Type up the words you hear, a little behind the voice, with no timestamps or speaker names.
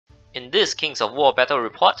In this Kings of War Battle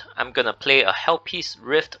Report, I'm gonna play a Halpi's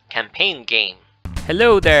Rift campaign game.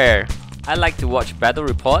 Hello there! I like to watch battle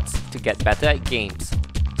reports to get better at games.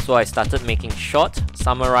 So I started making short,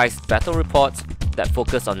 summarized battle reports that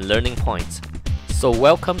focus on learning points. So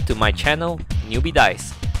welcome to my channel, Newbie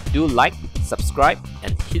Dice. Do like, subscribe,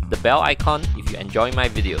 and hit the bell icon if you enjoy my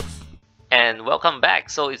videos. And welcome back.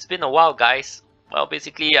 So it's been a while, guys. Well,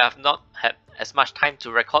 basically I've not had as much time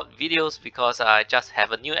to record videos because I just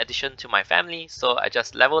have a new addition to my family. So I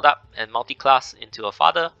just leveled up and multi-class into a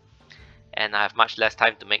father, and I have much less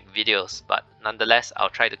time to make videos, but nonetheless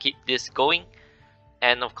I'll try to keep this going.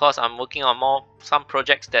 And of course I'm working on some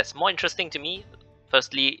projects that's more interesting to me.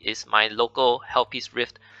 Firstly is my local Halpi's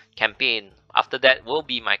Rift campaign. After that will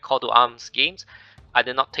be my Call to Arms games. I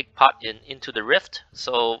did not take part in Into the Rift,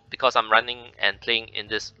 so because I'm running and playing in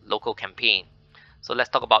this local campaign. So let's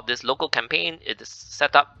talk about this local campaign. It is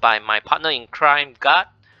set up by my partner in crime, Guard,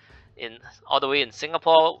 all the way in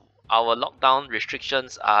Singapore. Our lockdown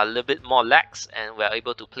restrictions are a little bit more lax and we're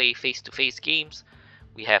able to play face-to-face games.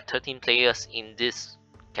 We have 13 players in this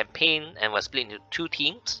campaign and we're split into two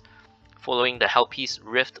teams following the Halpi's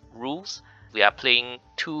Rift rules. We are playing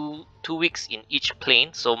two weeks in each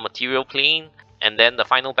plane, so material plane, and then the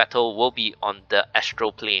final battle will be on the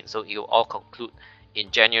astral plane. So it will all conclude in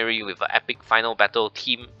January with an epic final battle,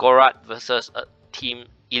 Team Gorat versus Team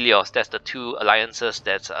Ilios. That's the two alliances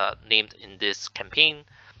that's named in this campaign.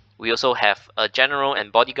 We also have a general and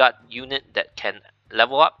bodyguard unit that can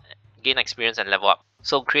level up, gain experience and level up.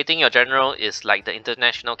 So creating your general is like the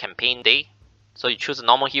international campaign day. So you choose a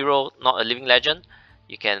normal hero, not a living legend.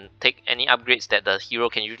 You can take any upgrades that the hero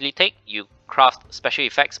can usually take. You craft special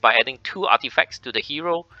effects by adding 2 artifacts to the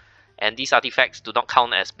hero, and these artifacts do not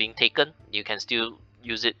count as being taken. You can still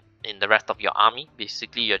use it in the rest of your army.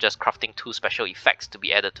 Basically you're just crafting 2 special effects to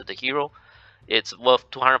be added to the hero. It's worth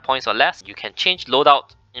 200 points or less. You can change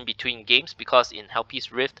loadout in between games because in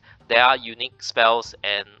Halpi's Rift there are unique spells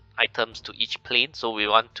and items to each plane, so we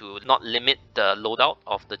want to not limit the loadout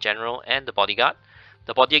of the general and the bodyguard.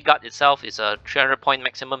 The bodyguard itself is a 300 point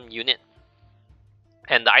maximum unit,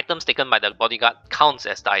 and the items taken by the bodyguard counts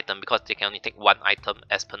as the item because they can only take 1 item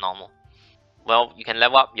as per normal. Well, you can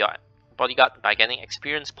level up your bodyguard by getting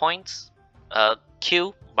experience points. A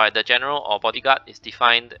kill by the general or bodyguard is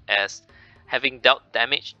defined as having dealt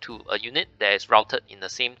damage to a unit that is routed in the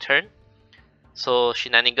same turn. So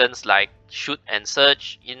shenanigans like shoot and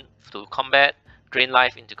surge into combat, drain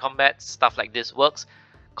life into combat, stuff like this works.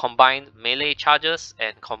 Combined melee charges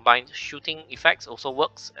and combined shooting effects also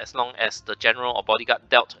works as long as the general or bodyguard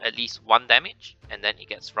dealt at least 1 damage and then it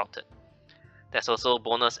gets routed. There's also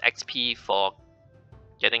bonus XP for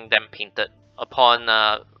getting them painted.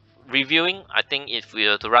 Upon reviewing, I think if we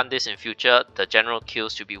were to run this in future, the general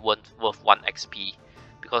kills should be worth 1 XP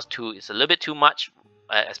because 2 is a little bit too much,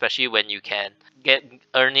 especially when you can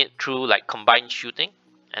earn it through like combined shooting,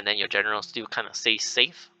 and then your general still kind of stays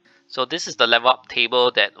safe. So this is the level up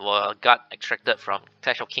table that got extracted from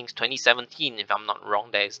Clash of Kings 2017, if I'm not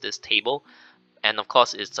wrong. There is this table, and of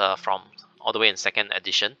course it's from all the way in 2nd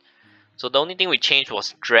edition. So the only thing we changed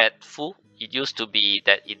was Dreadful. It used to be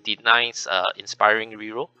that it denies inspiring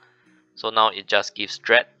reroll, so now it just gives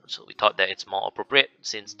Dread. So we thought that it's more appropriate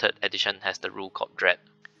since 3rd edition has the rule called Dread.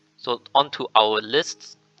 So on to our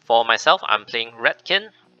lists. For myself, I'm playing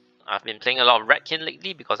Ratkin. I've been playing a lot of Ratkin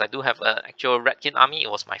lately because I do have an actual Ratkin army.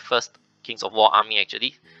 It was my first Kings of War army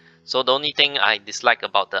actually. So the only thing I dislike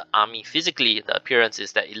about the army physically, the appearance,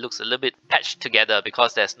 is that it looks a little bit patched together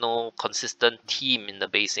because there's no consistent team in the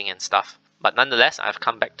basing and stuff. But nonetheless, I've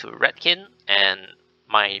come back to Ratkin, and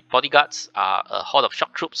my bodyguards are a horde of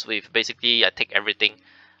shock troops with basically I take everything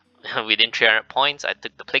within 300 points. I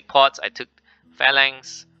took the plague pots, I took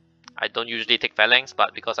phalanx. I don't usually take phalanx,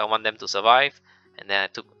 but because I want them to survive. And then I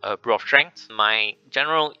took a Brew of Strength. My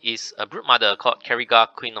general is a Broodmother called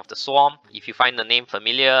Kerriga, Queen of the Swarm. If you find the name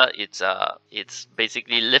familiar, it's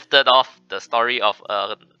basically lifted off the story of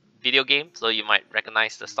a video game, so you might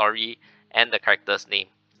recognize the story and the character's name.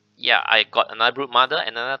 Yeah, I got another Broodmother,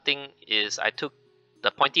 and another thing is I took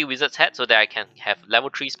the Pointy Wizard's Hat so that I can have level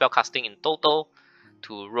 3 spellcasting in total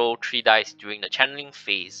to roll 3 dice during the channeling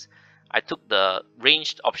phase. I took the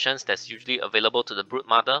ranged options that's usually available to the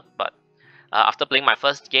Broodmother, but after playing my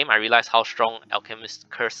first game, I realized how strong Alchemist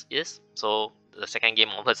Curse is. So the second game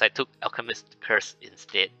onwards, I took Alchemist Curse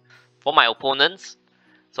instead. For my opponents,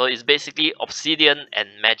 so it's basically Obsidian and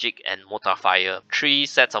Magic and Mortar Fire. 3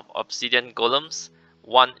 sets of Obsidian Golems,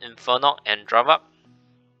 1 Infernoc and Dravak.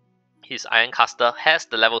 His Ironcaster has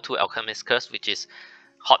the level 2 Alchemist Curse, which is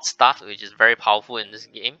hot stuff, which is very powerful in this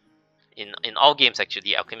game. In all games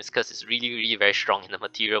actually, Alchemist Curse is really very strong in the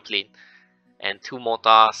material plane. And 2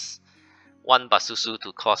 mortars, 1 Basusu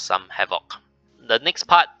to cause some havoc. The next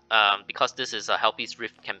part, because this is a Halpi's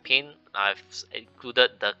Rift campaign, I've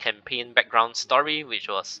included the campaign background story, which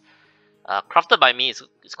was crafted by me.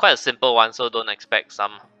 It's quite a simple one, so don't expect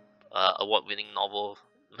some award-winning novel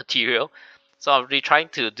material. So I'll be trying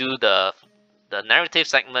to do the narrative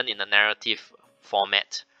segment in the narrative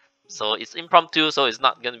format. So it's impromptu, so it's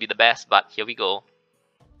not going to be the best, but here we go.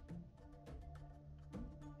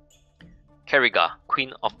 Kariga,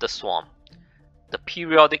 Queen of the Swarm. The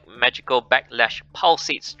periodic magical backlash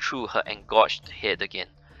pulsates through her engorged head again,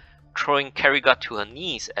 throwing Kariga to her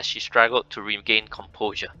knees as she struggled to regain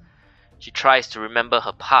composure. She tries to remember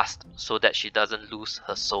her past so that she doesn't lose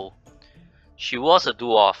her soul. She was a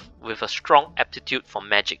dwarf with a strong aptitude for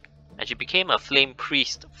magic, and she became a flame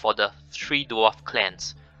priest for the 3 dwarf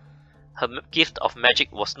clans. Her gift of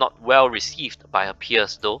magic was not well received by her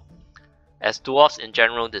peers though, as dwarves in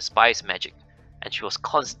general despise magic, and she was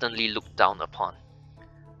constantly looked down upon.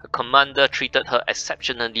 Her commander treated her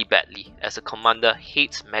exceptionally badly, as a commander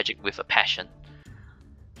hates magic with a passion.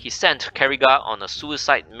 He sent Kariga on a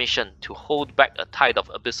suicide mission to hold back a tide of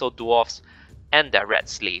Abyssal Dwarfs and their rat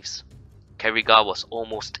slaves. Kariga was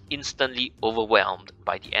almost instantly overwhelmed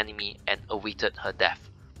by the enemy and awaited her death.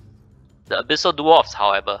 The Abyssal Dwarfs,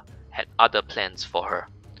 however, had other plans for her.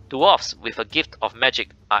 Dwarfs with a gift of magic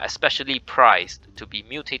are especially prized to be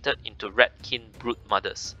mutated into Ratkin brood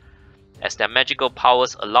mothers, as their magical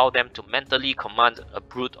powers allow them to mentally command a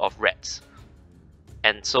brood of rats.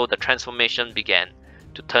 And so the transformation began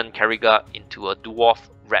to turn Kariga into a dwarf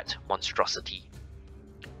rat monstrosity.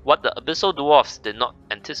 What the Abyssal Dwarfs did not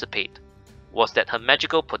anticipate was that her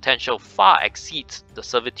magical potential far exceeds the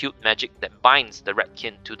servitude magic that binds the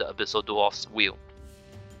Ratkin to the Abyssal Dwarf's will.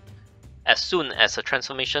 As soon as her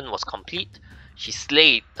transformation was complete, she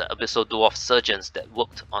slayed the Abyssal Dwarf surgeons that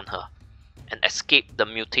worked on her, and escaped the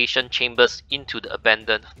mutation chambers into the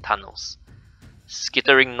abandoned tunnels.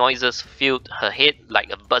 Skittering noises filled her head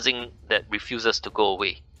like a buzzing that refuses to go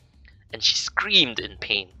away, and she screamed in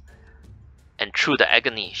pain. And through the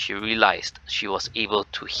agony, she realized she was able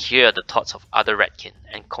to hear the thoughts of other Ratkin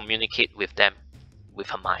and communicate with them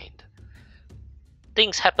with her mind.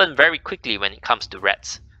 Things happen very quickly when it comes to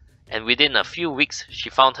rats, and within a few weeks she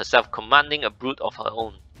found herself commanding a brood of her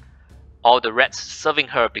own, all the rats serving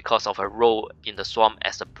her because of her role in the swarm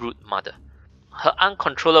as a brood mother. Her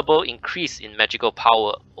uncontrollable increase in magical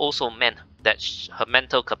power also meant that her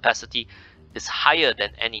mental capacity is higher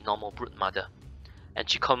than any normal brood mother, and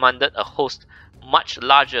she commanded a host much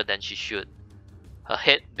larger than she should. Her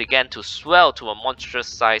head began to swell to a monstrous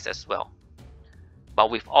size as well. But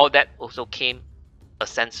with all that also came a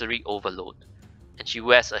sensory overload, and she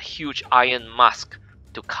wears a huge iron mask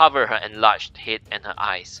to cover her enlarged head and her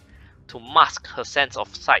eyes, to mask her sense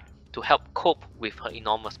of sight to help cope with her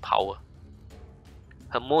enormous power.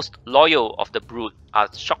 Her most loyal of the brood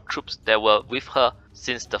are shock troops that were with her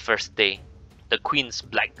since the first day, the Queen's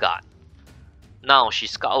Blackguard. Now she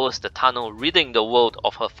scours the tunnel, ridding the world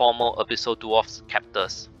of her former Abyssal Dwarfs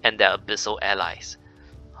captors and their Abyssal allies.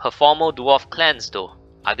 Her former dwarf clans though,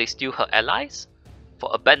 are they still her allies? For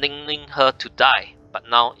abandoning her to die, but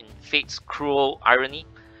now in fate's cruel irony,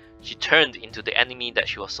 she turned into the enemy that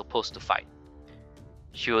she was supposed to fight.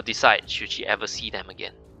 She will decide should she ever see them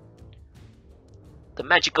again. The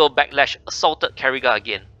magical backlash assaulted Kariga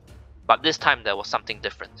again, but this time there was something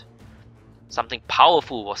different. Something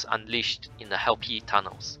powerful was unleashed in the Halpi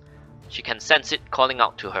tunnels. She can sense it calling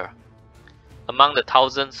out to her. Among the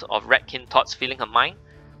thousands of Ratkin thoughts filling her mind,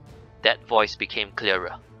 that voice became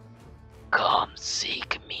clearer. Come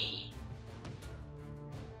seek me.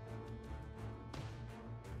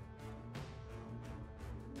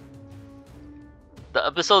 The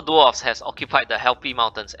Abyssal Dwarfs has occupied the Halpi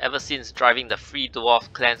Mountains ever since driving the 3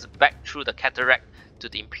 dwarf clans back through the cataract to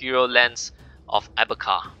the imperial lands of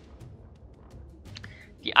Abakar.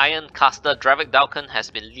 The Iron Caster Dravik Dalkan has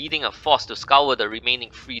been leading a force to scour the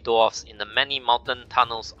remaining 3 dwarfs in the many mountain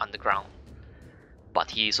tunnels underground.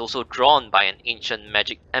 But he is also drawn by an ancient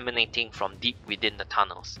magic emanating from deep within the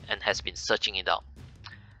tunnels and has been searching it out.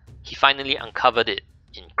 He finally uncovered it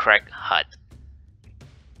in Crag Hut.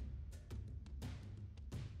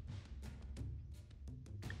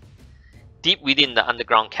 Deep within the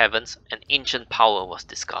underground caverns, an ancient power was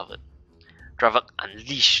discovered. Dravik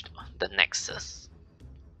unleashed the Nexus.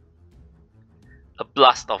 A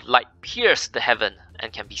blast of light pierced the heaven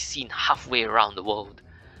and can be seen halfway around the world.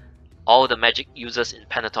 All the magic users in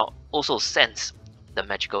Panator also sense the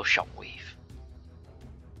magical shockwave.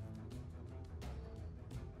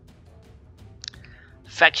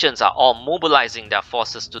 Factions are all mobilizing their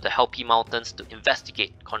forces to the Halpi Mountains to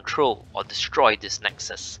investigate, control, or destroy this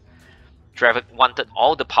nexus. Dravik wanted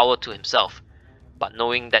all the power to himself, but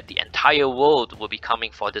knowing that the entire world will be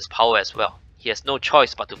coming for this power as well, he has no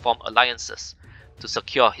choice but to form alliances to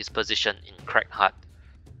secure his position in Crackheart.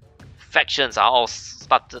 Factions are all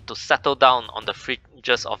started to settle down on the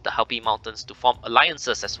fringes of the Halpi Mountains to form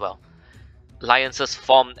alliances as well. Alliances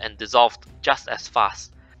formed and dissolved just as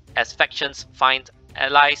fast, as factions find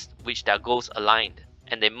allies which their goals aligned,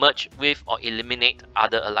 and they merge with or eliminate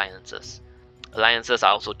other alliances. Alliances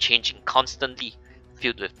are also changing constantly,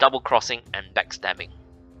 filled with double-crossing and backstabbing.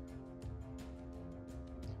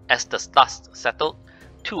 As the dust settled,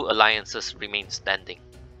 2 alliances remained standing.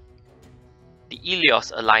 The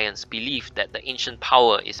Ilios Alliance believed that the ancient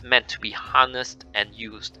power is meant to be harnessed and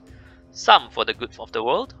used, some for the good of the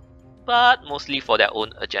world, but mostly for their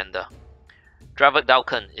own agenda.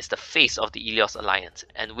 Dravik is the face of the Ilios Alliance,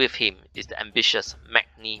 and with him is the ambitious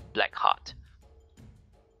Magni Blackheart.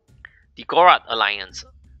 The Gorat Alliance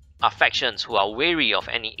are factions who are wary of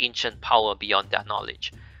any ancient power beyond their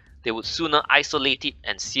knowledge. They would sooner isolate it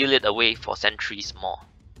and seal it away for centuries more.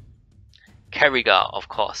 Kariga, of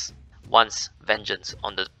course, wants vengeance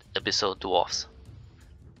on the Abyssal Dwarfs.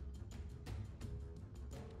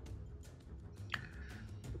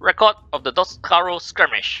 Record of the Doskaro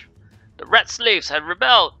skirmish. The Red Slaves had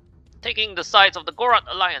rebelled, taking the sides of the Gorat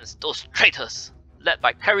Alliance. Those traitors, led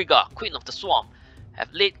by Kariga, Queen of the Swamp,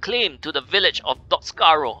 have laid claim to the village of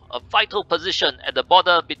Doskaro, a vital position at the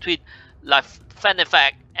border between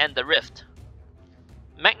Lafenifag and the Rift.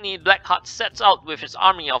 Magni Blackheart sets out with his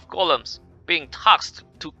army of golems, being tasked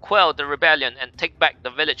to quell the rebellion and take back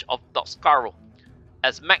the village of Doskaro.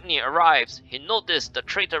 As Magni arrives, he noticed the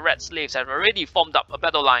traitor Red Slaves have already formed up a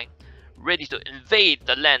battle line, ready to invade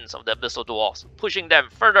the lands of the Abyssal Dwarfs, pushing them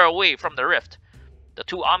further away from the Rift. The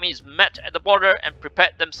 2 armies met at the border and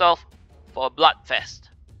prepared themselves for a bloodfest.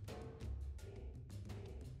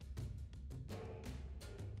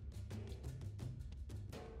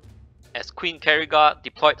 As Queen Kariga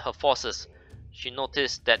deployed her forces, she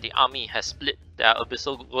noticed that the army has split their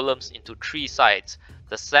Abyssal Golems into 3 sides,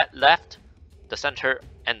 the left, the center,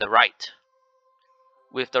 and the right.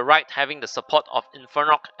 With the right having the support of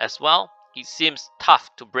Infernok as well, it seems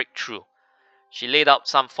tough to break through. She laid out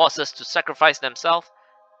some forces to sacrifice themselves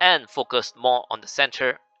and focused more on the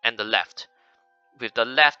center and the left, with the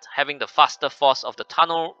left having the faster force of the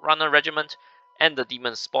Tunnel Runner Regiment and the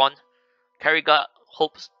Demon Spawn. Kariga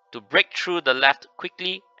hopes to break through the left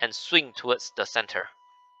quickly and swing towards the center.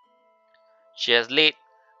 She has laid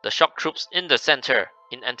the shock troops in the center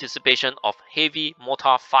in anticipation of heavy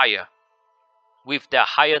mortar fire. With their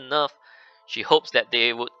higher nerve, she hopes that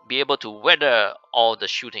they would be able to weather all the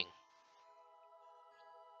shooting.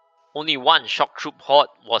 Only 1 shock troop horde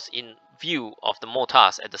was in view of the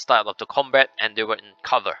mortars at the start of the combat, and they were in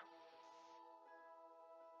cover.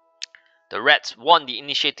 The Reds won the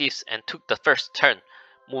initiatives and took the first turn,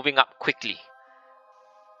 moving up quickly.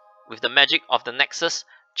 With the magic of the Nexus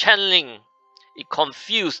channeling, it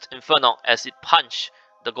confused Infernok as it punched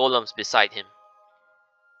the golems beside him.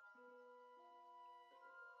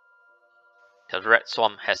 The Red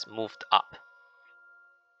Swarm has moved up.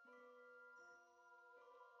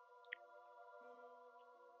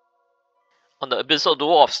 On the Abyssal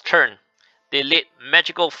Dwarfs' turn, they laid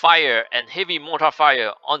magical fire and heavy mortar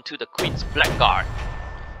fire onto the Queen's Blackguard,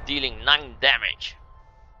 dealing 9 damage.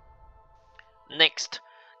 Next,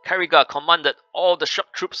 Kariga commanded all the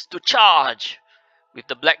shock troops to charge, with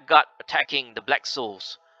the Blackguard attacking the Black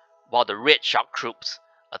Souls, while the Red Shock troops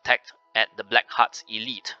attacked at the Blackheart's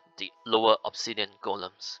elite, the lower Obsidian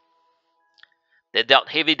Golems. They dealt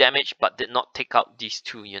heavy damage but did not take out these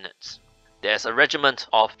 2 units. There's a regiment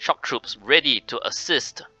of shock troops ready to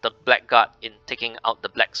assist the Blackguard in taking out the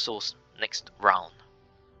Black Souls next round.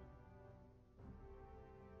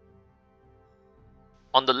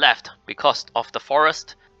 On the left, because of the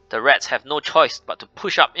forest, the Reds have no choice but to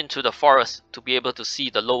push up into the forest to be able to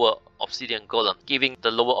see the lower Obsidian Golem, giving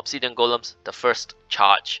the lower Obsidian Golems the first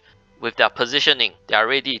charge. With their positioning, they are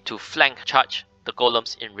ready to flank charge the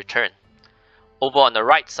Golems in return. Over on the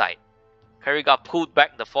right side, Kariga pulled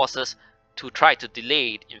back the forces to try to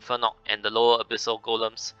delay Infernok and the lower Abyssal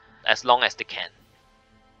Golems as long as they can.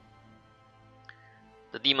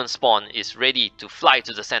 The Demon Spawn is ready to fly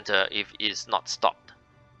to the center if it is not stopped.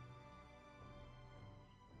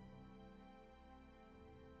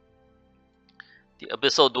 The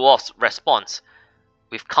Abyssal Dwarfs responds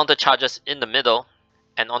with counter charges in the middle,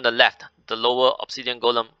 and on the left, the lower Obsidian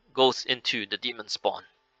Golem goes into the Demon Spawn.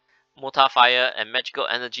 Mortar fire and magical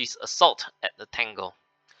energies assault at the tangle,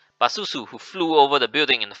 Basusu, who flew over the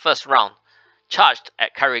building in the first round, charged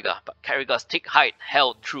at Kariga, but Kariga's thick hide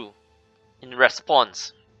held true. In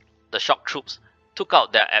response, the shock troops took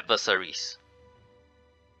out their adversaries.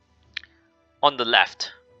 On the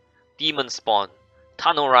left, Demon Spawn,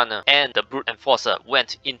 Tunnel Runner, and the Brute Enforcer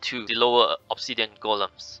went into the lower Obsidian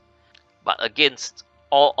Golems. But against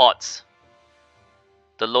all odds,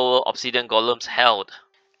 the lower Obsidian Golems held,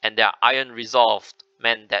 and their iron resolve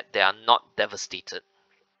meant that they are not devastated.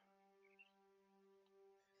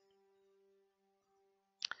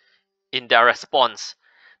 In their response,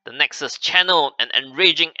 the Nexus channeled an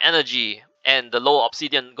enraging energy, and the lower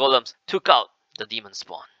Obsidian Golems took out the Demon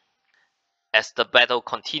Spawn. As the battle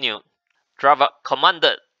continued, Dravak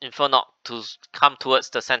commanded Infernock to come towards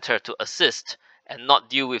the center to assist and not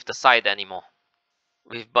deal with the side anymore.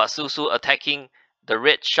 With Basusu attacking the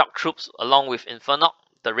red shock troops along with Infernock,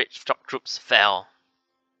 the red shock troops fell.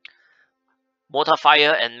 Mortar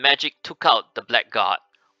Fire and Magic took out the Black Guard.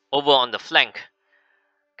 Over on the flank,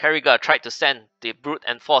 Kariga tried to send the Brute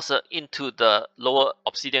Enforcer into the lower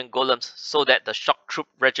Obsidian Golems so that the shock troop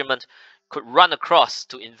regiment could run across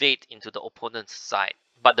to invade into the opponent's side.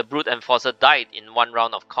 But the Brute Enforcer died in one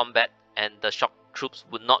round of combat, and the shock troops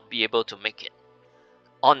would not be able to make it.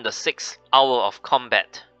 On the 6th hour of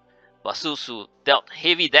combat, Basusu dealt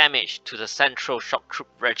heavy damage to the central shock troop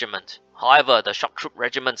regiment. However, the shock troop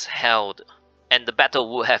regiments held, and the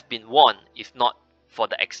battle would have been won if not for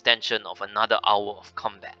the extension of another hour of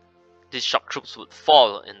combat. These shock troops would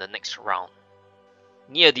fall in the next round.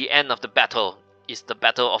 Near the end of the battle is the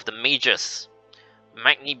Battle of the Mages.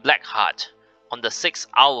 Magni Blackheart, on the 6th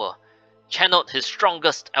hour, channeled his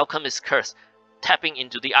strongest alchemist curse, tapping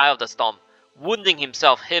into the Eye of the Storm, wounding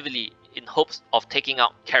himself heavily in hopes of taking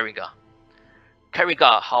out Kariga.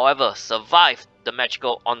 Kariga, however, survived the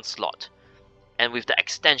magical onslaught, and with the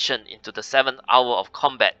extension into the 7th hour of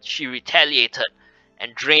combat, she retaliated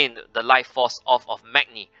and drained the life force off of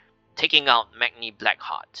Magni, taking out Magni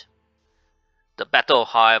Blackheart. The battle,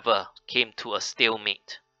 however, came to a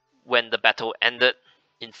stalemate. When the battle ended,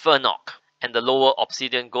 Infernock and the lower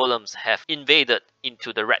Obsidian Golems have invaded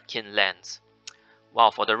into the Ratkin lands. While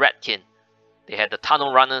for the Ratkin, they had the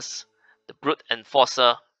Tunnel Runners, the Brute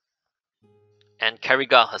Enforcer, and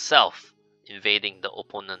Kariga herself invading the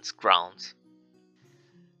opponent's grounds.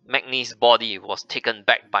 Magni's body was taken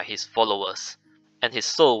back by his followers, and his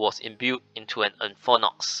soul was imbued into an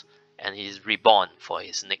Infernox, and he is reborn for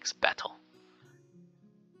his next battle.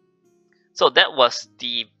 So that was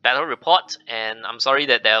the battle report, and I'm sorry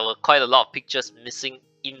that there were quite a lot of pictures missing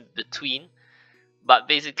in between. But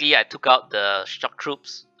basically, I took out the shock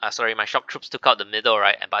troops. My shock troops took out the middle,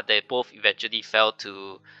 right? But they both eventually fell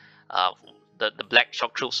to the black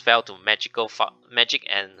shock troops fell to magic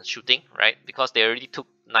and shooting, right? Because they already took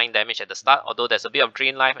 9 damage at the start. Although there's a bit of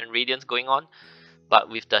drain life and radiance going on, but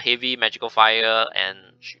with the heavy magical fire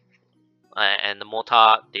and the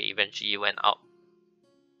mortar, they eventually went out.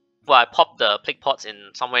 Well, I popped the plague pots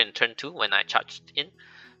in somewhere in turn 2 when I charged in,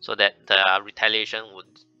 so that the retaliation would,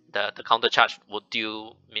 the counter charge would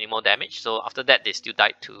deal minimal damage. So after that, they still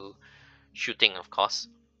died to shooting, of course.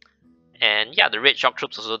 And yeah, the red shock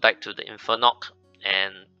troops also died to the Infernock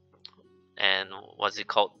and what's it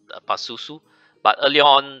called, Basusu. But earlier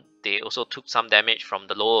on, they also took some damage from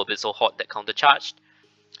the lower Abyssal Horde that counter charged.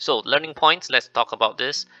 So learning points, let's talk about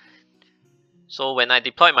this. So when I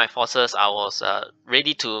deployed my forces, I was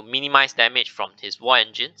ready to minimize damage from his war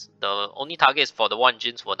engines. The only targets for the war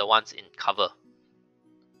engines were the ones in cover.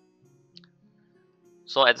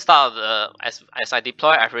 So at the start of the, as I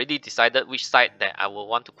deploy, I've already decided which side that I will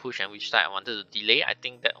want to push and which side I wanted to delay. I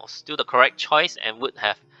think that was still the correct choice and would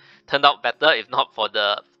have turned out better if not for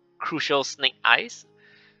the crucial snake eyes.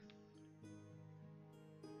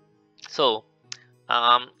 So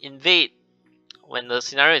invade. When the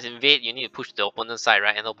scenario is invade, you need to push the opponent's side,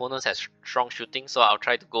 right? And the opponent has strong shooting, so I'll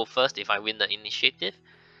try to go first if I win the initiative,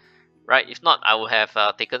 right? If not, I will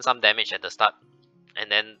have taken some damage at the start,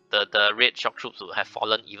 and then the red shock troops will have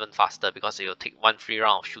fallen even faster because they will take 1 free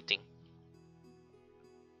round of shooting.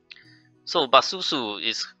 So Basusu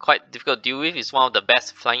is quite difficult to deal with. He's one of the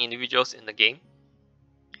best flying individuals in the game.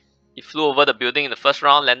 He flew over the building in the first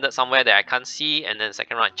round, landed somewhere that I can't see, and then the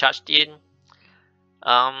second round charged in.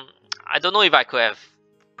 I don't know if I could have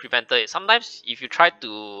prevented it. Sometimes if you try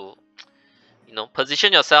to,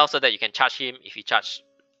 position yourself so that you can charge him if he charge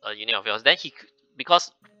a unit of yours, then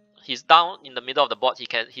because he's down in the middle of the board,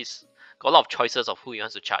 he's got a lot of choices of who he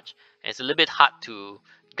wants to charge, and it's a little bit hard to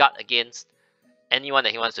guard against anyone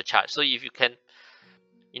that he wants to charge. So if you can,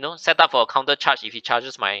 set up for a counter charge if he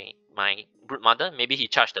charges my Brood Mother, maybe he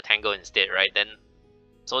charged the Tangle instead, right? Then,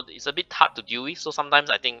 so it's a bit hard to deal with. So sometimes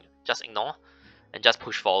I think just ignore and just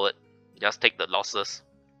push forward. Just take the losses.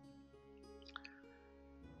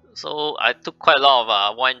 So I took quite a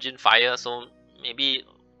lot of War Engine fire, so maybe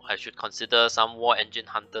I should consider some War Engine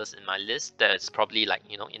hunters in my list. That's probably like,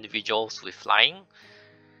 you know, individuals with flying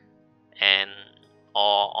and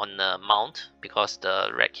or on the mount, because the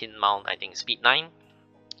Ratkin mount I think speed 9,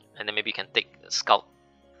 and then maybe you can take scout,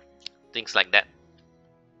 things like that.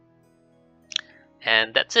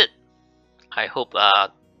 And that's it. I hope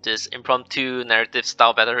this impromptu narrative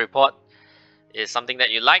style battle report is something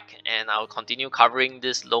that you like, and I'll continue covering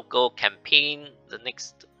this local campaign. The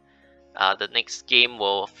next game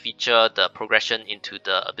will feature the progression into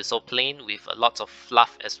the Abyssal Plane with lots of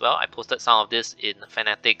fluff as well. I posted some of this in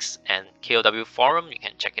Fanatics and KOW forum. You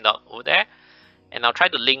can check it out over there. And I'll try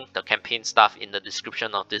to link the campaign stuff in the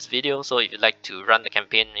description of this video. So if you'd like to run the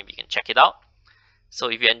campaign, maybe you can check it out. So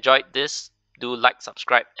if you enjoyed this, do like,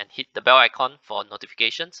 subscribe, and hit the bell icon for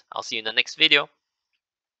notifications. I'll see you in the next video.